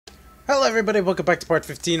Hello everybody, welcome back to part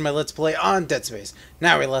 15 of my Let's Play on Dead Space.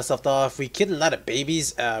 Now we last left off, we killed a lot of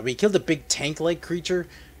babies, we killed a big tank-like creature,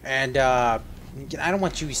 and I don't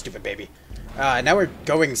want you stupid baby. Now we're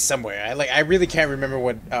going somewhere. I really can't remember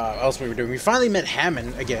what else we were doing. We finally met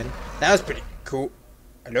Hammond again. That was pretty cool.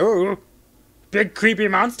 Hello? Big creepy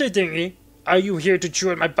monster thingy. Are you here to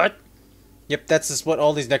chew at my butt? Yep, that's just what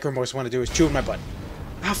all these necromorphs want to do, is chew in my butt.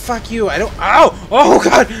 Ah, fuck you, I don't- Ow! Oh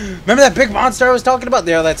god! Remember that big monster I was talking about?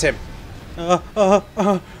 There, that's him. I'm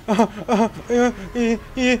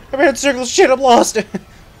in circles. Shit, I'm lost. It's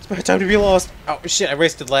about time to be lost. Oh shit, I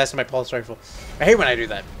wasted the last of my pulse rifle. I hate when I do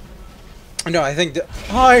that. No, I think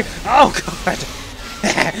hi. Oh god.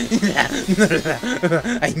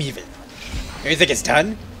 I'm evil. You think it's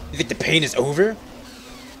done? You think the pain is over?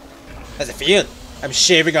 How's it feel? I'm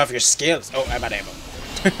shaving off your scales. Oh, I'm out of ammo.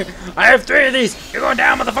 I have 3 of these. You're going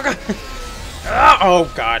down, motherfucker. Oh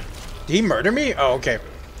god. Did he murder me? Oh, okay.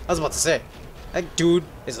 I was about to say, that dude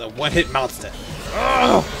is a one-hit monster.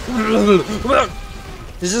 Oh,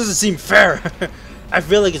 this doesn't seem fair. I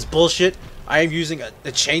feel like it's bullshit. I am using a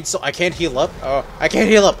chainsaw. I can't heal up. Oh, I can't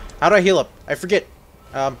heal up. How do I heal up? I forget.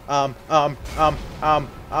 I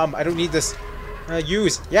don't need this.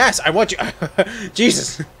 Use. Yes, I want you.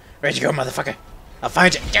 Jesus. Where'd you go, motherfucker? I'll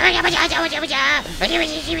find you.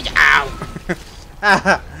 Ow.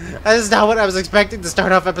 That is not what I was expecting to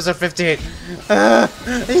start off episode 15. Oh,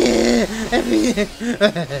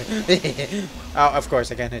 of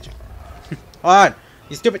course, I can't hit you. Hold on.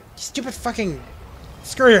 You stupid fucking...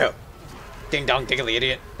 Screw you. Ding dong diggly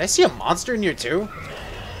idiot. Did I see a monster in here too?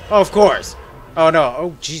 Oh, of course. Oh no.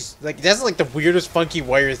 Oh, jeez. Like, that's like the weirdest funky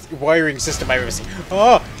wiring system I've ever seen.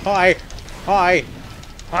 Oh, hi. Hi.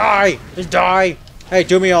 Hi. Just die. Hey,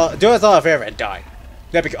 do us all a favor and die.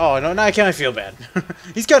 Oh, no, now I kind of feel bad.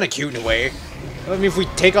 He's kind of cute in a way. I mean, if we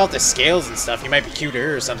take off the scales and stuff, he might be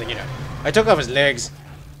cuter or something, you know. I took off his legs.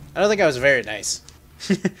 I don't think I was very nice.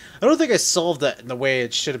 I don't think I solved that in the way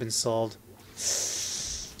it should have been solved.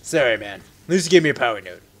 Sorry, man. At least you gave me a power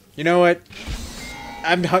node. You know what?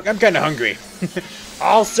 I'm kind of hungry.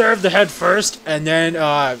 I'll serve the head first, and then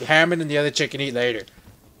Hammond and the other chick can eat later.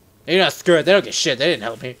 They're not screwed. They don't get shit. They didn't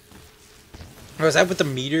help me. Was that what the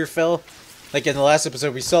meteor fell? Like in the last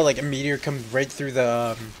episode, we saw like a meteor come right through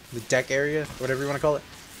the deck area, whatever you want to call it.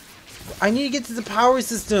 I need to get to the power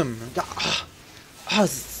system. Oh,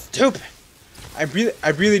 stupid. I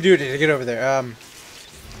really do need to get over there.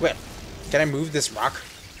 Wait, can I move this rock?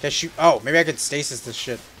 Can I shoot? Oh, maybe I could stasis this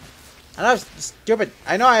shit. I know, stupid.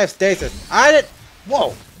 I know I have stasis.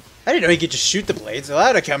 Whoa. I didn't know you could just shoot the blades. So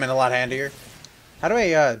that would come in a lot handier. How do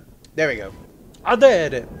I, there we go. I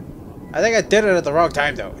did it. I think I did it at the wrong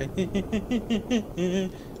time, though. Show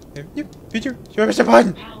me the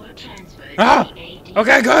button. Ah!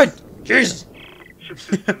 Okay, good! Jesus! Ship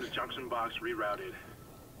system to junction box rerouted.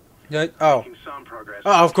 Oh. Making some progress.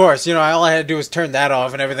 Oh, of course. You know, all I had to do was turn that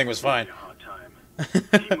off and everything was fine.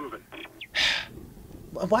 Keep moving.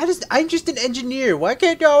 I'm just an engineer. Why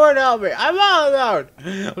can't no one help me? I'm all alone.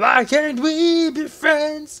 Why can't we be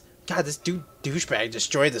friends? God, this douchebag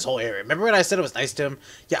destroyed this whole area. Remember when I said it was nice to him?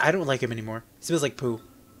 Yeah, I don't like him anymore. He smells like poo.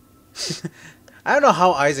 I don't know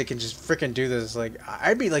how Isaac can just freaking do this. Like,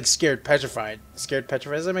 I'd be like scared, petrified. Scared,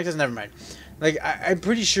 petrified? Does that make sense? Never mind. Like, I'm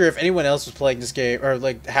pretty sure if anyone else was playing this game, or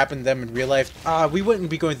like happened to them in real life, we wouldn't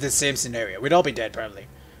be going through the same scenario. We'd all be dead, probably.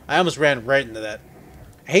 I almost ran right into that.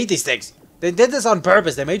 I hate these things. They did this on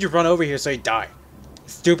purpose. They made you run over here so you die.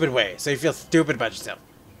 Stupid way. So you feel stupid about yourself.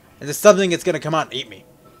 And there's something that's gonna come out and eat me.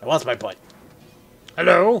 It wants my butt.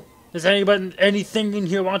 Hello? Does anything in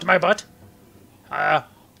here want my butt?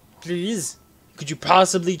 Please? Could you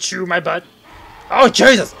possibly chew my butt? Oh,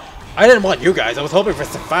 Jesus! I didn't want you guys. I was hoping for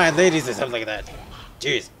some fine ladies or something like that.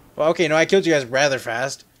 Jeez. Well, okay, no, I killed you guys rather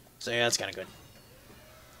fast. So, yeah, that's kind of good.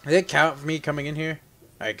 Did it count for me coming in here?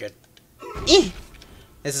 Alright, good.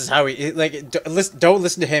 This is how he, like, don't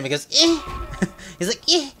listen to him. He goes, He's like,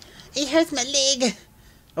 it hurts my leg.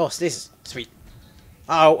 Oh, stasis. Sweet.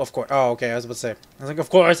 Oh, of course. Oh, okay. I was about to say. I was like, of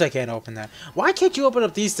course I can't open that. Why can't you open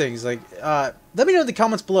up these things? Like, let me know in the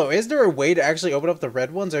comments below. Is there a way to actually open up the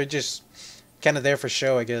red ones, or just kind of there for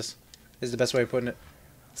show? I guess is the best way of putting it.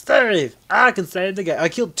 Steve, I can save the guy. I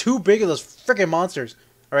killed 2 big of those freaking monsters,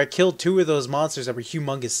 or I killed 2 of those monsters that were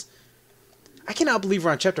humongous. I cannot believe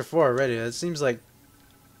we're on chapter 4 already. It seems like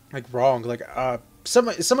wrong. Like,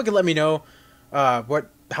 someone can let me know,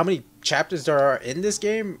 how many chapters there are in this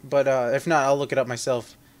game, but if not, I'll look it up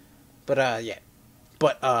myself. But yeah.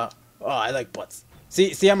 But oh, I like butts.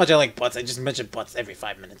 See how much I like butts? I just mention butts every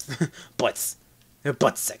 5 minutes. Butts.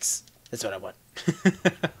 Butt sex. That's what I want.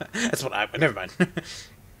 That's what I want. Never mind.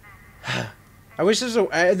 I wish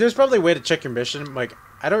there's probably a way to check your mission. Like,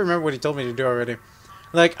 I don't remember what he told me to do already.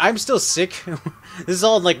 Like, I'm still sick. This is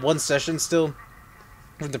all in, like, one session still.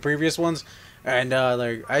 From the previous ones. And,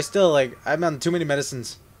 like, I'm on too many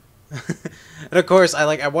medicines. And, of course, I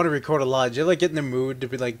want to record a lot. You're, like, get in the mood to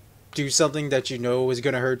be, like, do something that you know is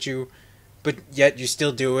gonna hurt you. But yet, you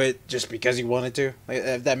still do it just because you wanted to. Like,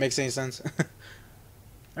 if that makes any sense.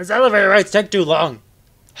 This elevator ride's take too long.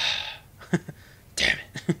 Damn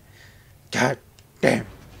it. God damn.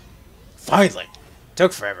 Finally.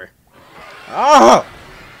 Took forever. Oh!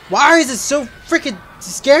 Why is it so freaking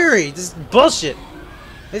scary? This is bullshit.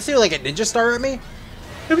 They threw like a ninja star at me?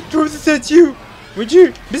 I would throw this at you. Would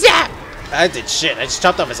you? Bizah! I did shit. I just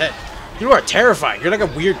chopped off his head. You are terrifying. You're like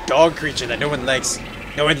a weird dog creature that no one likes.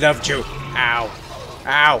 No one loved you. Ow.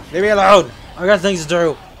 Ow. Leave me alone. I got things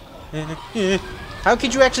to do. How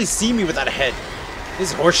could you actually see me without a head?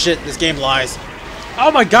 This is horseshit. This game lies.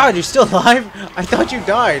 Oh my god, you're still alive? I thought you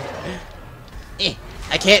died.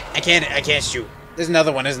 I can't shoot. There's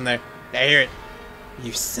another one, isn't there? I hear it.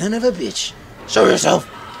 You son of a bitch. Show yourself.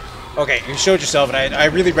 Okay, you showed yourself, and I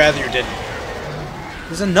really rather you didn't.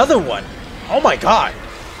 There's another one. Oh my god.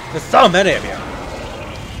 There's so many of you.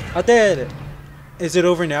 I did. Is it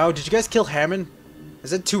over now? Did you guys kill Hammond?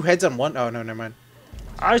 Is it 2 heads on one? Oh, no, never mind.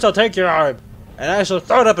 I shall take your arm, And I shall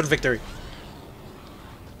throw it up in victory.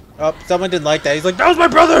 Oh, someone didn't like that. He's like, that was my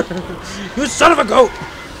brother! You son of a goat!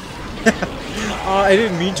 I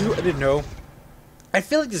didn't mean to. I didn't know. I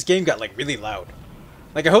feel like this game got, like, really loud.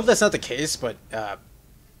 Like, I hope that's not the case, but, I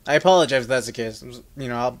apologize if that's the case. You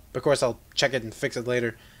know, of course I'll check it and fix it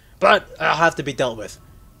later. But, I'll have to be dealt with.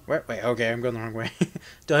 Wait, okay, I'm going the wrong way.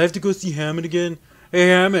 Do I have to go see Hammond again? Hey,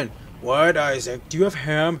 Hammond! What, Isaac? Do you have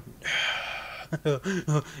ham?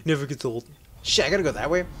 Never gets old. Shit, I gotta go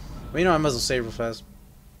that way? Well, you know, I might as well save real fast.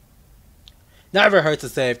 Never hurts to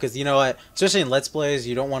save, because you know what? Especially in Let's Plays,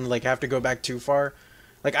 you don't want to, like, have to go back too far.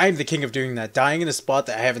 Like, I'm the king of doing that. Dying in a spot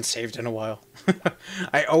that I haven't saved in a while.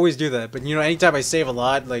 I always do that, but you know, anytime I save a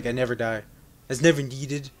lot, like, I never die. It's never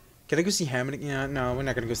needed. Can I go see Hammond? Yeah, no, we're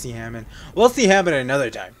not gonna go see Hammond. We'll see Hammond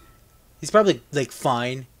another time. He's probably, like,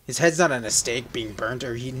 fine. His head's not on a stake being burnt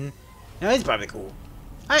or eaten. No, he's probably cool.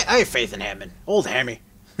 I have faith in Hammond. Old Hammy.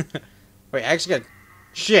 Wait, I actually got...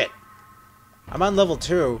 Shit. I'm on level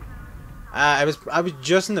 2. I was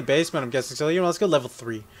just in the basement, I'm guessing. So, you know, let's go level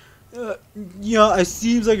 3. Yeah, it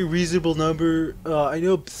seems like a reasonable number. I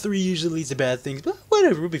know 3 usually leads to bad things, but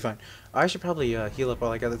whatever, we'll be fine. I should probably heal up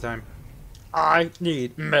while I got the time. I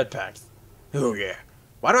need med packs. Oh, yeah.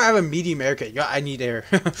 Why do I have a medium air kit? Yeah, I need air.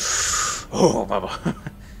 Oh, mama.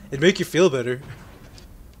 It'd make you feel better.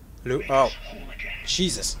 Hello? Oh.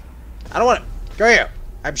 Jesus. I don't want to... Go here.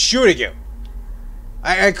 I'm shooting you.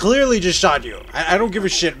 I clearly just shot you. I don't give a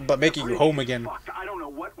shit about making you home again. Fuck, I don't know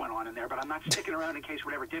what went on in there, but I'm not sticking around in case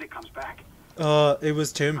whatever did it comes back. It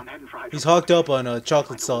was Tim. I'm heading for He's hocked up on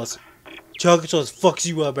chocolate sauce. Chocolate sauce fucks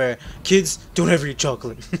you up, man. Kids, don't ever eat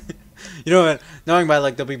chocolate. You know what? Knowing by,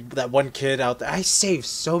 like, there'll be that one kid out there. I save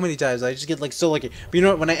so many times. I just get, like, so lucky. But you know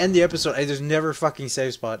what? When I end the episode, there's never a fucking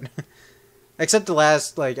save spot. Except the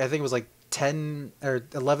last, like, I think it was, like, 10 or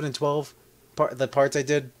 11 and 12 the parts I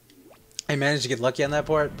did. I managed to get lucky on that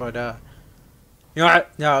part, but, you know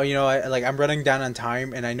what? No, you know, I'm running down on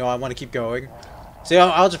time, and I know I want to keep going. So,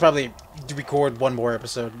 I'll just probably record one more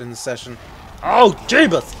episode in the session. Oh,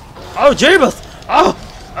 Jeebus! Oh, Jeebus!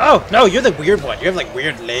 Oh, no, you're the weird one. You have, like,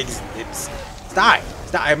 weird legs and hips. Stop.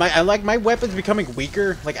 I like my weapon's becoming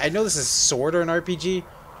weaker. Like, I know this is sword or an RPG.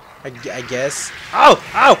 I guess. Oh,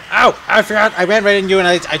 I forgot. I ran right into you, and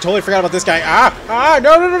I totally forgot about this guy.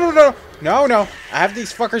 No. I have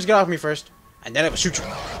these fuckers get off me first, and then I will shoot you.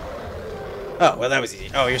 Oh, well, that was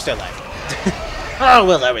easy. Oh, you're still alive. Oh,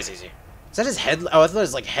 well, that was easy. Is that his head? Oh, I thought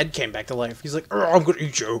his, like, head came back to life. He's like, I'm gonna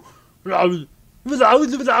eat you.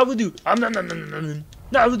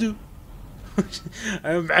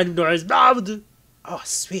 Oh,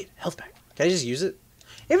 sweet. Health pack. Can I just use it?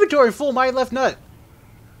 Inventory full, my left nut.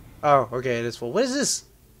 Oh, okay, it is full. What is this?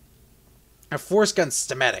 A force gun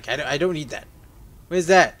schematic. I don't need that. What is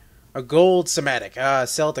that? A gold schematic.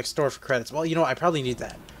 Sell it to store for credits. Well, you know, I probably need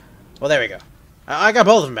that. Well, there we go. I got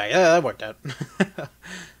both of them back. Yeah, that worked out.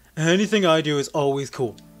 Anything I do is always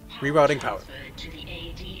cool. Rerouting power.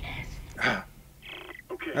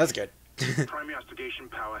 Okay. That's good. Primary oxidation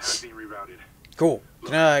power has been rerouted. Cool.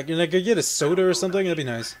 Can I get a soda or something? That'd be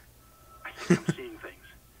nice. I think I'm seeing things.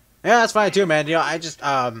 Yeah, that's fine too, man. You know, I just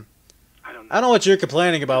I don't know what you're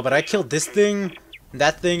complaining about, but I killed this thing, and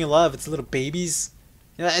that thing, and a lot of its little babies.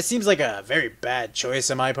 You know, it seems like a very bad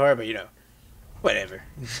choice on my part, but you know, whatever.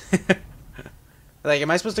 Like,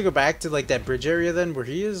 am I supposed to go back to like that bridge area then, where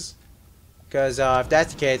he is? Because if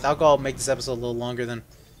that's the case, I'll go make this episode a little longer than...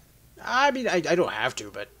 I mean, I don't have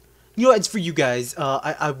to, but... You know, it's for you guys.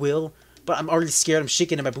 I will. But I'm already scared. I'm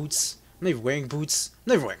shaking in my boots. I'm not even wearing boots. I'm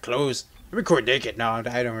not even wearing clothes. I record naked. No, I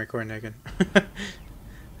don't record naked. I'm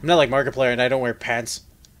not like Markiplier and I don't wear pants.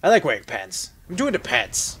 I like wearing pants. I'm doing the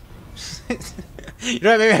pants. You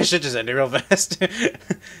know what? Maybe I should just end it real fast.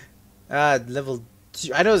 Level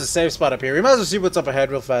 2. I know there's a safe spot up here. We might as well see what's up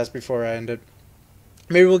ahead real fast before I end it.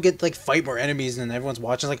 Maybe we'll get, like, fight more enemies and everyone's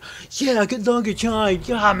watching like, yeah, get longer time.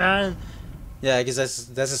 Yeah, man. Yeah, I guess that's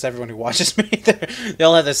just everyone who watches me. They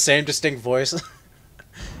all have the same distinct voice.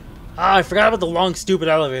 Ah, I forgot about the long, stupid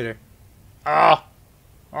elevator. Ah.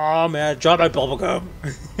 Oh, man. Drop my bubblegum.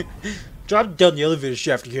 Drop down the elevator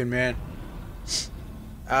shaft again, man.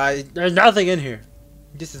 There's nothing in here.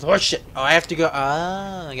 This is horseshit. Oh, I have to go.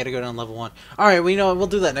 I gotta go down level 1. Alright, well, you know what? We'll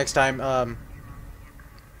do that next time.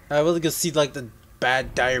 We'll go see, like, the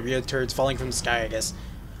bad diarrhea turds falling from the sky, I guess.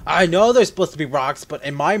 I know they're supposed to be rocks, but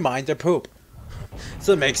in my mind, they're poop.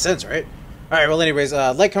 So it makes sense, right? Alright, well, anyways,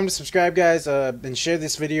 like, comment, subscribe, guys, and share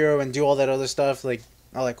this video and do all that other stuff, like,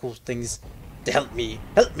 all that cool things to help me.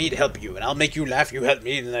 Help me to help you, and I'll make you laugh, you help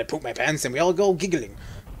me, and then I poop my pants, and we all go giggling.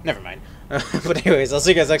 Never mind. But anyways, I'll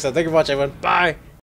see you guys next time. Thank you for watching, everyone. Bye!